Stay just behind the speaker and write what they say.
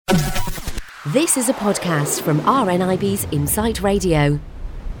This is a podcast from RNIB's Insight Radio.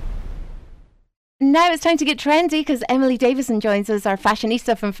 Now it's time to get trendy because Emily Davison joins us, our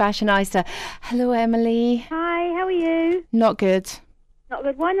fashionista from Fashionista. Hello, Emily. Hi, how are you? Not good. Not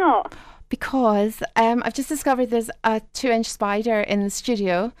good, why not? Because I've just discovered there's a 2-inch spider in the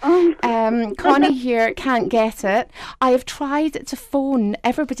studio. Oh. Connie here can't get it. I have tried to phone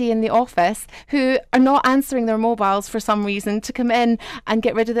everybody in the office who are not answering their mobiles for some reason to come in and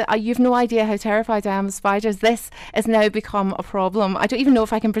get rid of it. You've no idea how terrified I am of spiders. This has now become a problem. I don't even know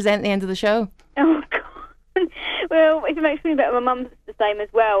if I can present the end of the show. Oh, God. Well, if it makes me better, my mum's the same as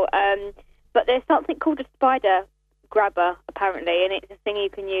well. But there's something called a spider grabber, apparently, and it's a thing you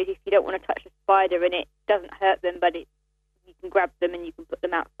can use if you don't want to touch a spider, and it doesn't hurt them, but you can grab them and you can put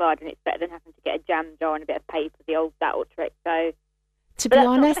them outside, and it's better than having to get a jam jar and a bit of paper, the old battle trick. So, to be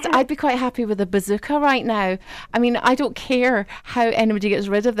honest, I'd be quite happy with a bazooka right now. I mean, I don't care how anybody gets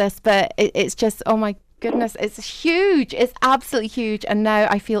rid of this, but it's just, oh my goodness, it's huge. It's absolutely huge, and now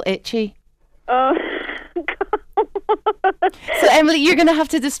I feel itchy. Oh, So, Emily, you're going to have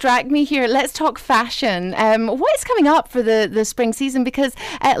to distract me here. Let's talk fashion. What is coming up for the spring season? Because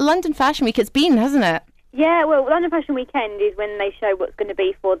London Fashion Week, it's been, hasn't it? Yeah, well, London Fashion Weekend is when they show what's going to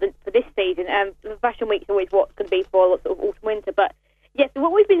be for this season. Fashion Week is always what's going to be for sort of autumn-winter. But, yes,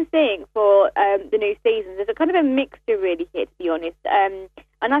 what we've been seeing for the new season is a kind of a mixture, really, here, to be honest. And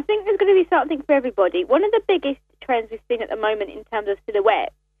I think there's going to be something for everybody. One of the biggest trends we've seen at the moment in terms of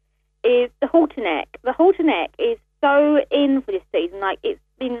silhouette is the halter neck. The halter neck is so in for this season. Like, it's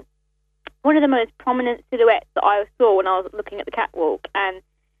been one of the most prominent silhouettes that I saw when I was looking at the catwalk, and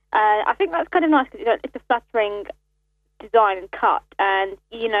I think that's kind of nice because it's a flattering design and cut, and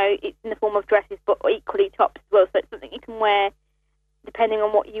it's in the form of dresses but equally tops as well, so it's something you can wear depending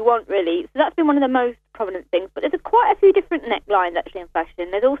on what you want, really. So that's been one of the most prominent things. But there's quite a few different necklines actually in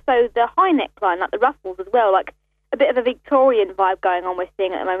fashion. There's also the high neckline, like the ruffles as well, like a bit of a Victorian vibe going on we're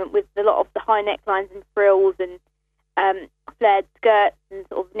seeing at the moment with a lot of the high necklines and frills and flared skirts and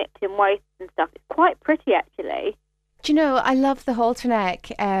sort of nipped in waists and stuff. It's quite pretty, actually. Do you know, I love the halter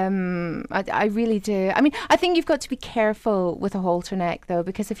neck. I really do. I mean, I think you've got to be careful with a halter neck, though,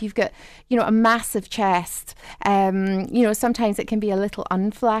 because if you've got, a massive chest, sometimes it can be a little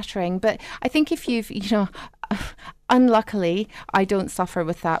unflattering. But I think if you've, unluckily, I don't suffer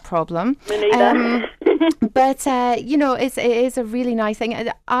with that problem. Me neither. But, it is a really nice thing.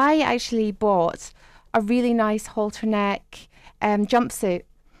 I actually bought a really nice halter neck jumpsuit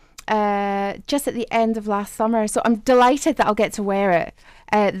just at the end of last summer. So I'm delighted that I'll get to wear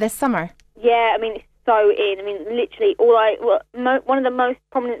it this summer. Yeah, I mean, it's so in. I mean, literally, one of the most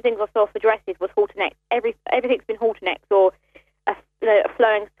prominent things I saw for dresses was halter necks. Everything's been halter necks or a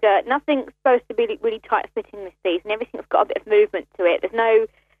flowing skirt. Nothing's supposed to be really tight fitting this season. Everything's got a bit of movement to it. There's no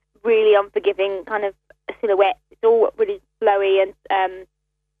really unforgiving kind of silhouette. It's all really flowy and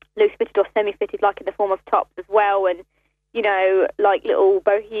loose-fitted or semi-fitted, like in the form of tops as well, and like little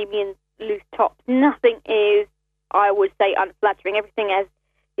bohemian loose tops. Nothing is, I would say, unflattering. Everything is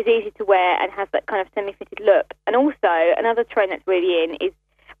easy to wear and has that kind of semi-fitted look. And also, another trend that's really in is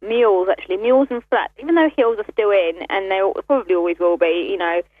mules, actually. Mules and flats. Even though heels are still in, and they probably always will be,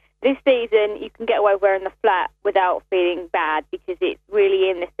 this season you can get away with wearing the flat without feeling bad because it's really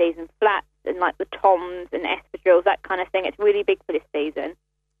in this season. Flats and like the toms and espadrilles, that kind of thing. It's really big for this season.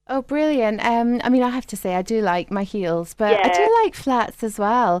 Oh, brilliant. I mean, I have to say, I do like my heels, but Yeah. I do like flats as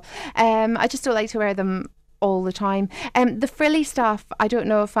well. I just don't like to wear them all the time. The frilly stuff, I don't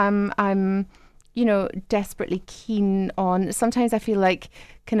know if I'm desperately keen on. Sometimes I feel like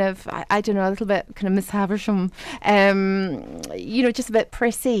kind of, I don't know, a little bit kind of Miss Havisham, just a bit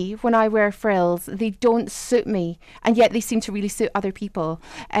prissy when I wear frills. They don't suit me, and yet they seem to really suit other people.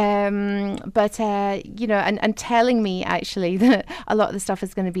 And telling me actually that a lot of the stuff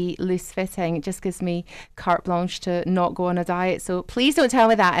is going to be loose fitting, it just gives me carte blanche to not go on a diet. So please don't tell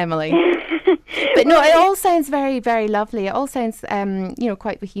me that, Emily. But no, it all sounds very, very lovely. It all sounds,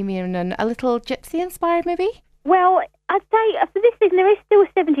 quite bohemian and a little gypsy inspired, maybe? Well, I'd say for this season there is still a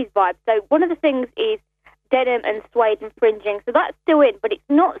 70s vibe. So one of the things is denim and suede and fringing. So that's still in, but it's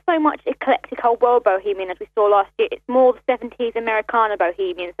not so much eclectic old world bohemian as we saw last year. It's more the 70s Americana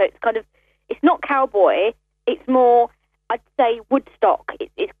bohemian. So it's not cowboy. It's more, I'd say, Woodstock.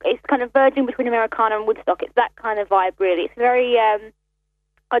 It's kind of verging between Americana and Woodstock. It's that kind of vibe, really. It's very,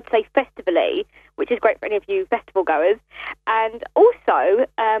 I'd say, festivally, which is great for any of you festival goers. And also,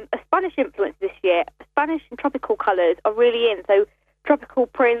 a Spanish influence this year. Spanish and tropical colours are really in. So tropical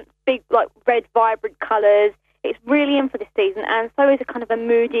prints, big, like, red, vibrant colours. It's really in for this season. And so is a kind of a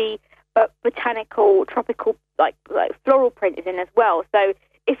moody, botanical, tropical, like floral print is in as well. So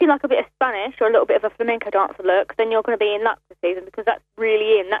if you like a bit of Spanish or a little bit of a flamenco dancer look, then you're going to be in luck this season, because that's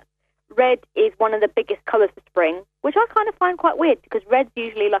really in. Red is one of the biggest colours for spring, which I kind of find quite weird, because red's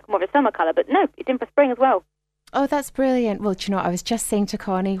usually like more of a summer colour, but no, it's in for spring as well. Oh, that's brilliant. Well, do you know, I was just saying to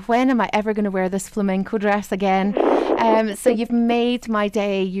Connie, when am I ever going to wear this flamenco dress again? So you've made my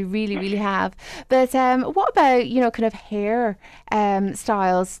day. You really, really have. But what about, you know, kind of hair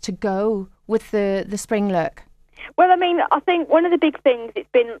styles to go with the spring look? Well, I mean, I think one of the big things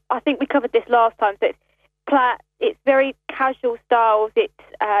I think we covered this last time, so it's plait, it's very casual styles, it's,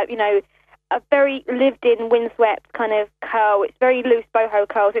 you know, a very lived-in, windswept kind of curl. It's very loose boho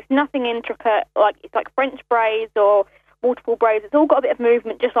curls. It's nothing intricate, it's like French braids or waterfall braids. It's all got a bit of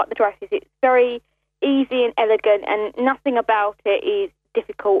movement, just like the dresses. It's very easy and elegant, and nothing about it is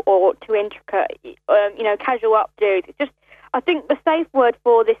difficult or too intricate. You know, casual updos. It's just, I think the safe word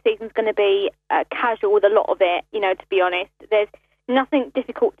for this season is going to be casual with a lot of it, you know, to be honest. There's nothing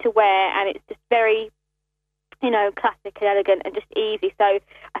difficult to wear, and it's just very, you know, classic and elegant and just easy. So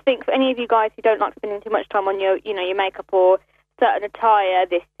I think for any of you guys who don't like spending too much time on your makeup or certain attire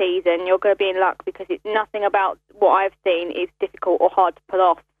this season, you're going to be in luck, because it's nothing about what I've seen is difficult or hard to pull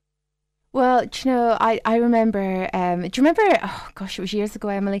off. Well, do you know, I remember, do you remember, oh gosh, it was years ago,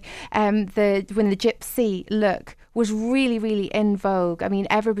 Emily, when the gypsy look was really, really in vogue. I mean,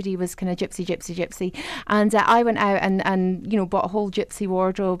 everybody was kind of gypsy. And I went out and, you know, bought a whole gypsy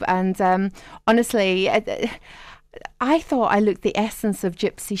wardrobe. And honestly, I thought I looked the essence of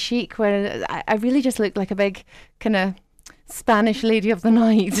gypsy chic, when I really just looked like a big kind of Spanish lady of the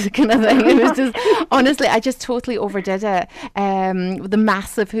night kind of thing. It was just, honestly, I just totally overdid it. The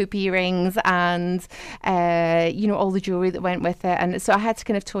massive hoop earrings and, you know, all the jewellery that went with it. And so I had to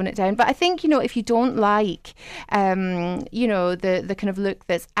kind of tone it down. But I think, you know, if you don't like, you know, the kind of look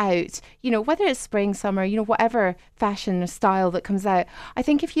that's out, you know, whether it's spring, summer, you know, whatever fashion style that comes out, I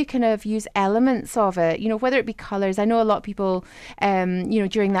think if you kind of use elements of it, you know, whether it be colours, I know a lot of people, you know,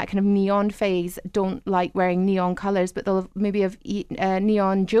 during that kind of neon phase don't like wearing neon colours, but they'll maybe have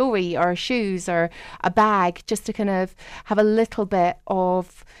neon jewelry or shoes or a bag, just to kind of have a little bit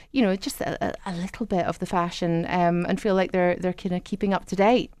of, you know, just a little bit of the fashion, and feel like they're kind of keeping up to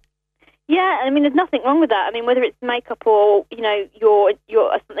date. Yeah, I mean, there's nothing wrong with that. I mean, whether it's makeup or, you know, your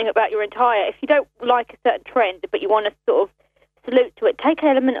something about your attire, if you don't like a certain trend but you want to sort of salute to it, take an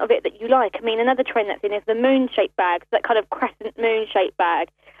element of it that you like. I mean, another trend that's in is the moon-shaped bags, that kind of crescent moon-shaped bag.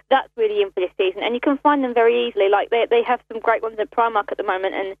 That's really in for this season, and you can find them very easily. Like they have some great ones at Primark at the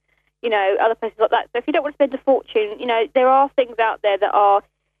moment, and, you know, other places like that. So if you don't want to spend a fortune, you know, there are things out there that are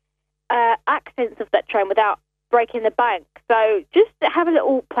accents of that trend without breaking the bank. So just have a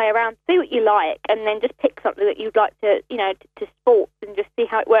little play around, see what you like, and then just pick something that you'd like to, you know, to sport, and just see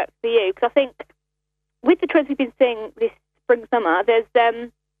how it works for you. Because I think with the trends we've been seeing this spring, summer, there's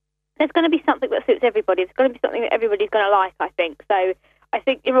going to be something that suits everybody. There's going to be something that everybody's going to like, I think. So I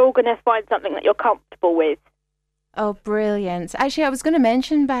think you're all going to find something that you're comfortable with. Oh, brilliant. Actually, I was going to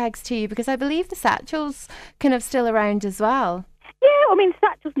mention bags to you, because I believe the satchel's kind of still around as well. Yeah, I mean,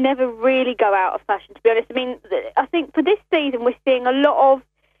 satchels never really go out of fashion, to be honest. I mean, I think for this season we're seeing a lot of,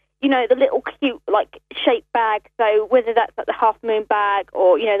 you know, the little cute, like, shaped bags. So whether that's like the half moon bag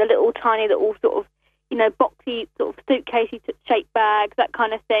or, you know, the little tiny little sort of, you know, boxy sort of suitcasey shaped bags, that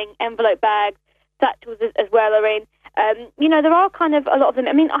kind of thing, envelope bags, satchels as well are in. You know, there are kind of a lot of them.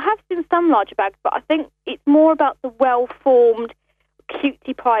 I mean, I have seen some larger bags, but I think it's more about the well-formed,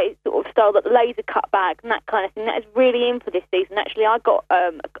 cutesy pie sort of style, that the laser cut bag and that kind of thing. That is really in for this season. Actually, I got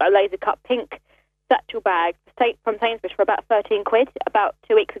a laser cut pink satchel bag from Sainsbury's for about 13 quid about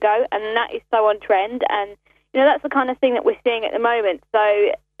 2 weeks ago, and that is so on trend. And, you know, that's the kind of thing that we're seeing at the moment.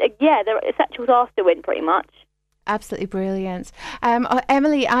 So, yeah, satchels are still in pretty much. Absolutely brilliant.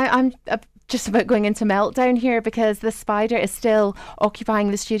 Emily, I'm just about going into meltdown here, because the spider is still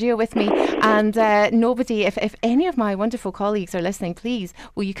occupying the studio with me, and nobody, if any of my wonderful colleagues are listening, please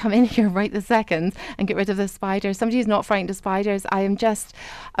will you come in here right this second and get rid of the spider. Somebody who's not frightened of spiders. I am just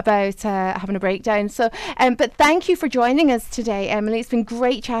about having a breakdown. So but thank you for joining us today, Emily. It's been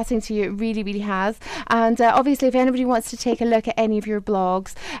great chatting to you. It really, really has. And obviously, if anybody wants to take a look at any of your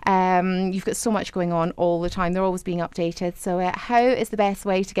blogs, you've got so much going on all the time. They're always being updated. So how is the best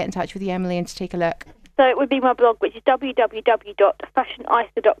way to get in touch with you, Emily, to take a look? So it would be my blog, which is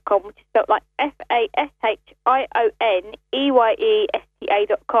www.fashionista.com, which is spelled like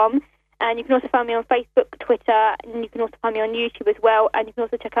FashionEyesta.com. And you can also find me on Facebook, Twitter, and you can also find me on YouTube as well. And you can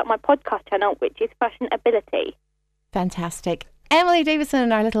also check out my podcast channel, which is Fashion Ability. Fantastic. Emily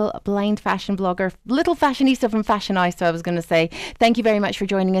Davison, our little blind fashion blogger, little fashionista from Fashionista, I was going to say. Thank you very much for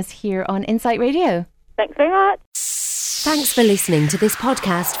joining us here on Insight Radio. Thanks very much. Thanks for listening to this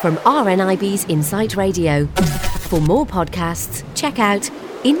podcast from RNIB's Insight Radio. For more podcasts, check out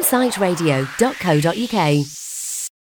insightradio.co.uk.